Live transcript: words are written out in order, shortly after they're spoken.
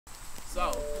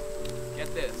So,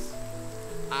 get this.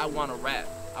 I want to rap.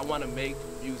 I want to make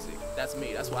music. That's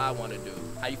me. That's what I want to do.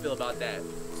 How you feel about that?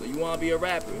 So you want to be a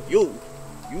rapper? You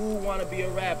want to be a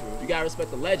rapper. You got to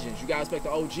respect the legends. You got to respect the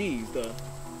OGs,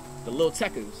 the little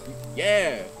techers.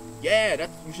 Yeah, that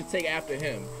you should take after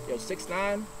him. Yo,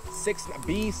 6'9",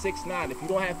 be 6'9". If you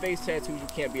don't have face tattoos, you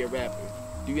can't be a rapper.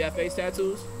 Do you have face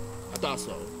tattoos? I thought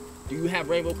so. Do you have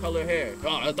rainbow colored hair?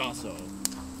 Oh, I thought so.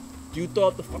 Do you throw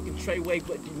up the fucking Treyway?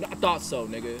 I thought so,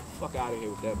 nigga. Fuck out of here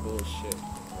with that bullshit.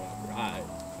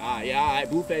 Alright,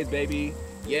 Blueface, baby.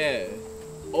 Yeah.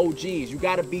 OGs, you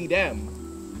gotta be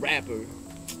them. Rapper.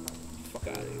 Fuck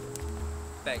out of here.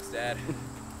 Thanks, Dad. You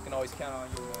can always count on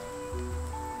you, man.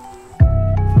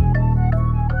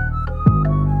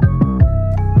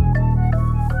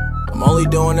 I'm only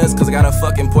doing this cause I got a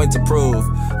fucking point to prove.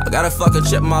 I got a fucking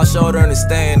chip on my shoulder and it's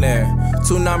staying there.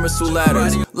 2 numbers, 2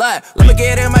 letters. Let me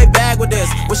get in my bag with this.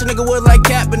 Wish a nigga would like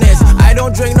capping this. I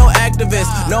don't drink, no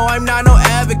activist. No, I'm not no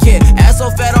advocate. Ass so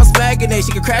fat, I'm smacking it.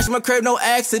 She can crash my crib, no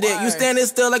accident. You standing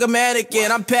still like a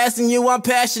mannequin. I'm passing you, I'm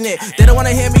passionate. They don't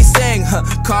wanna hear me sing.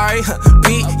 Kari,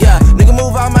 beat, yeah. Nigga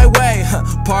move out my way.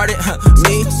 Party,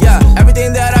 me, yeah.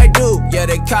 Everything that I do, yeah,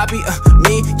 they copy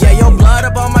me. Yeah, your blood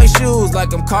up on my shoes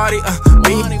like I'm Cardi,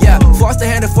 me, yeah. Force the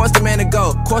hand and force the man to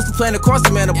go. Course the plan and course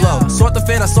the man to blow. Sort the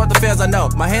fan, I sort the fans, I know.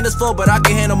 My hand is full, but I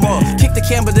can handle more. Kick the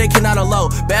can, but they cannot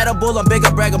unload. Bad or bull, I'm big,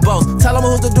 I brag and boast. Tell them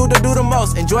who's the dude to do the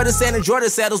most. Enjoy the sand, enjoy the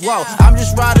saddles, whoa. I'm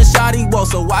just riding shoddy, whoa,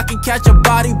 so I can catch a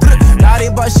body. Naughty,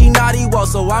 but she naughty, whoa,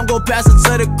 so I'm gon' pass it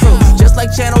to the crew. Just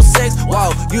like Channel 6,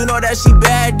 whoa, you know that she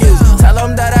bad news. Tell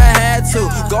them that I had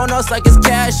to. Go nuts like it's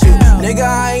cashew. Nigga,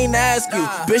 I ain't ask you.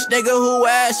 Bitch, nigga, who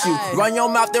asked you? Run your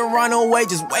mouth, then run away.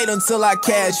 Just wait until I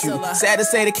catch you. Sad to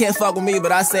say they can't fuck with me,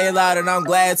 but I say it loud and I'm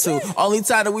glad to. Only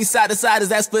time that we side to side is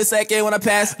that split second when I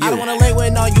pass you. I don't wanna lay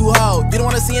with no you hoe. You don't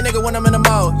wanna see a nigga when I'm in the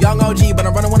mode. Young OG, but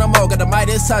I'm running when I'm old. Got the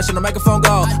Midas touch and the microphone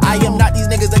go. I am not these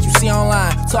niggas that you see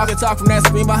online. Talk from that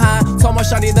screen behind. Told my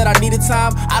shawty that I needed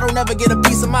time. I don't ever get a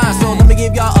piece of mind, so let me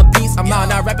give y'all a piece of mine.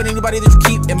 Not rapping anybody that you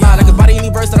keep in mind. I can body any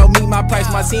verse that'll meet my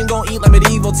price. My team gon' eat like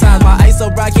medieval times. My ice so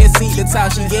bright can't see the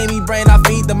time. She gave me brain, I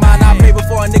feed the mind. I pray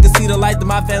before a nigga see the light. That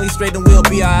my family straight and we'll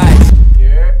be alright.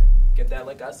 Yeah, get that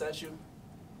link I sent you.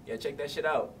 Yeah, check that shit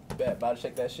out. Bet, about to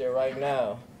check that shit right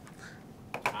now.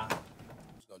 I'm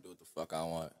just gonna do what the fuck I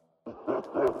want.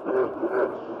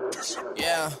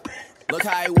 Yeah, look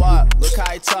how I walk, look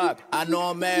how I talk. I know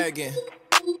I'm arrogant.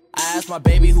 I asked my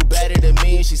baby who better than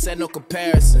me, and she said no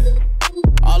comparison.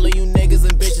 All of you niggas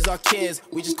and bitches are kids,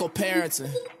 we just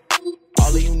co-parenting.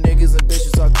 All of you niggas and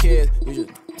bitches are kids, we just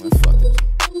fuck this.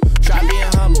 Try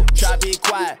being humble, try being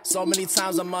quiet. So many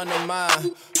times I'm on their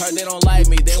mind. Heard they don't like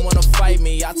me, they wanna fight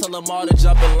me. I tell them all to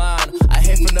jump in line. I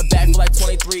hit from the back for like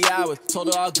 23 hours.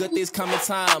 Told her all good things come in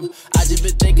time. I just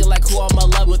been thinking like who I'm in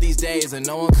love with these days, and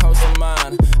no one comes to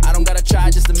mind. I don't gotta try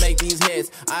just to make these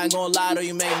hits. I ain't gonna lie though,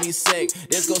 you make me sick.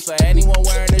 This goes for anyone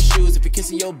wearing the shoes. If you're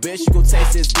kissing your bitch, you gon'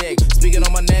 taste his dick. Speaking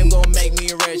on my name gon' make me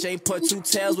rich. Ain't put 2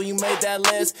 tails when you made that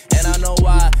list, and I know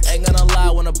why. Ain't gonna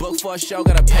lie, when I book for a show,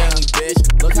 gotta pay me,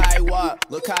 bitch. Look how I walk,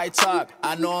 look how I talk.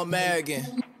 I know I'm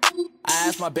arrogant. I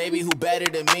asked my baby who better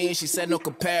than me, and she said no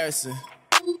comparison.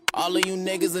 All of you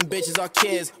niggas and bitches are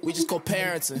kids, we just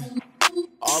co-parenting.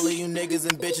 All of you niggas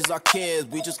and bitches are kids,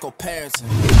 we just co-parenting.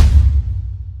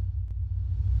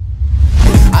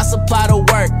 I supply the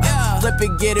work, flip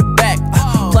it, get it back.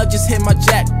 Plug just hit my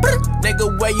jack.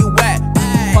 Nigga, where you at?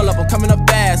 Hold up, I'm coming up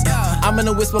fast. I'm in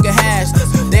the whip smoking hash.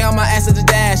 They on my ass at the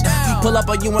dash. Pull up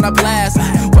on you when I blast.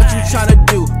 What you tryna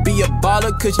do? Be a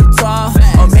baller cause you tall?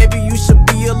 Or maybe you should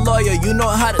be a lawyer, you know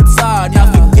how to talk. Now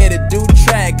forget it, do the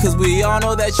track, cause we all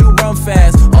know that you run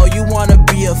fast. Or you wanna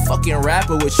be a fucking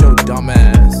rapper with your dumb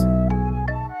ass.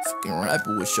 Fucking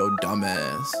rapper with your dumb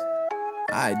ass.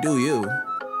 I do you.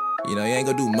 You know, you ain't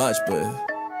gonna do much,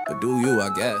 but do you, I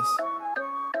guess.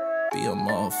 Be a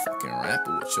motherfucking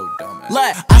rapper with your dumb ass.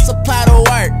 Look, I supply the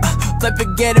work, flip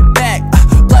it, get it back.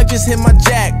 Plug just hit my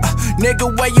jack. Nigga,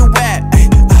 where you at?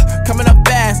 Coming up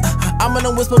fast. I'm in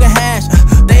the whip smoking hash.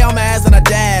 They on my ass and I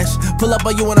dash. Pull up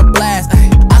on you in a blast.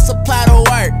 I supply the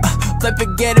work, flip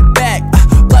it, get it back.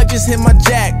 Plug just hit my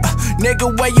jack. Nigga,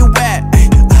 where you at?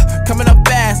 Coming up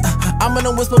fast. I'm in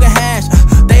the whip smoking hash.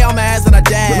 They on my ass and I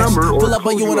dash. The number or pull up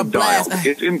on you in a dial blast.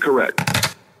 is incorrect.